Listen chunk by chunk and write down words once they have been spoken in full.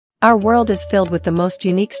Our world is filled with the most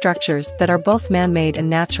unique structures that are both man-made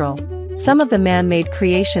and natural. Some of the man-made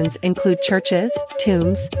creations include churches,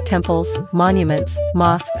 tombs, temples, monuments,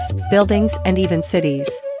 mosques, buildings, and even cities.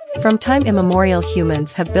 From time immemorial,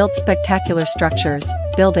 humans have built spectacular structures,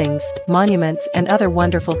 buildings, monuments, and other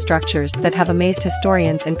wonderful structures that have amazed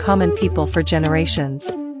historians and common people for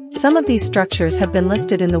generations. Some of these structures have been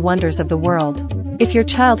listed in the wonders of the world. If your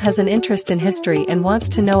child has an interest in history and wants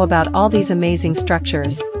to know about all these amazing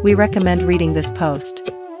structures, we recommend reading this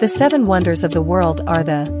post. The 7 wonders of the world are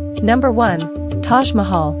the Number 1. Taj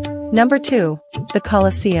Mahal. Number 2. The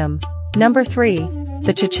Colosseum. Number 3.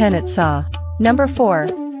 The Chichen Itza. Number 4.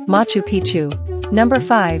 Machu Picchu. Number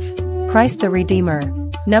 5. Christ the Redeemer.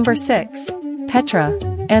 Number 6. Petra.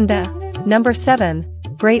 And the Number 7.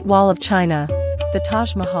 Great Wall of China. The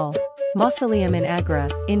Taj Mahal. Mausoleum in Agra,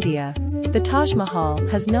 India. The Taj Mahal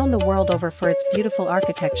has known the world over for its beautiful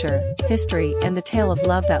architecture, history, and the tale of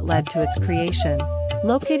love that led to its creation.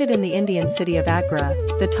 Located in the Indian city of Agra,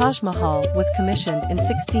 the Taj Mahal was commissioned in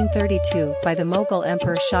 1632 by the Mughal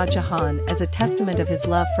Emperor Shah Jahan as a testament of his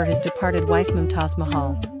love for his departed wife Mumtaz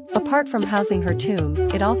Mahal. Apart from housing her tomb,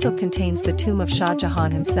 it also contains the tomb of Shah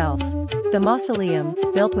Jahan himself. The mausoleum,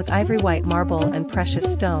 built with ivory white marble and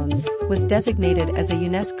precious stones, was designated as a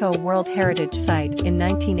UNESCO World Heritage Site in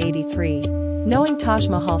 1983. Knowing Taj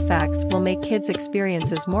Mahal facts will make kids'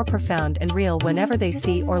 experiences more profound and real whenever they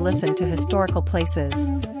see or listen to historical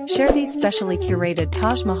places. Share these specially curated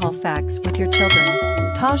Taj Mahal facts with your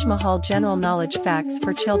children. Taj Mahal General Knowledge Facts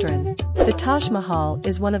for Children. The Taj Mahal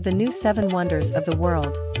is one of the new 7 wonders of the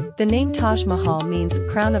world. The name Taj Mahal means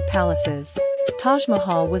crown of palaces. Taj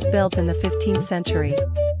Mahal was built in the 15th century.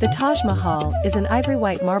 The Taj Mahal is an ivory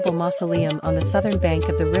white marble mausoleum on the southern bank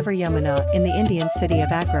of the river Yamuna in the Indian city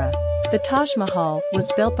of Agra. The Taj Mahal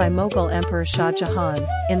was built by Mughal Emperor Shah Jahan,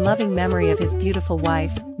 in loving memory of his beautiful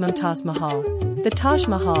wife, Mumtaz Mahal. The Taj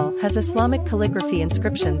Mahal has Islamic calligraphy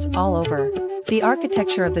inscriptions all over. The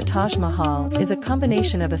architecture of the Taj Mahal is a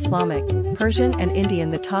combination of Islamic, Persian and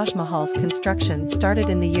Indian. The Taj Mahal's construction started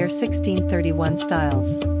in the year 1631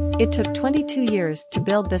 styles. It took 22 years to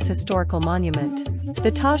build this historical monument.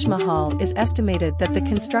 The Taj Mahal is estimated that the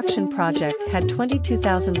construction project had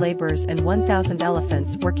 22,000 laborers and 1,000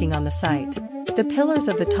 elephants working on the site. The pillars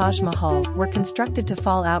of the Taj Mahal were constructed to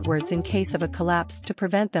fall outwards in case of a collapse to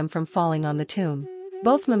prevent them from falling on the tomb.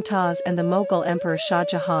 Both Mumtaz and the Mughal Emperor Shah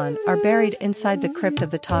Jahan are buried inside the crypt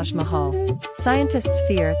of the Taj Mahal. Scientists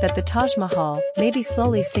fear that the Taj Mahal may be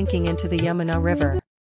slowly sinking into the Yamuna River.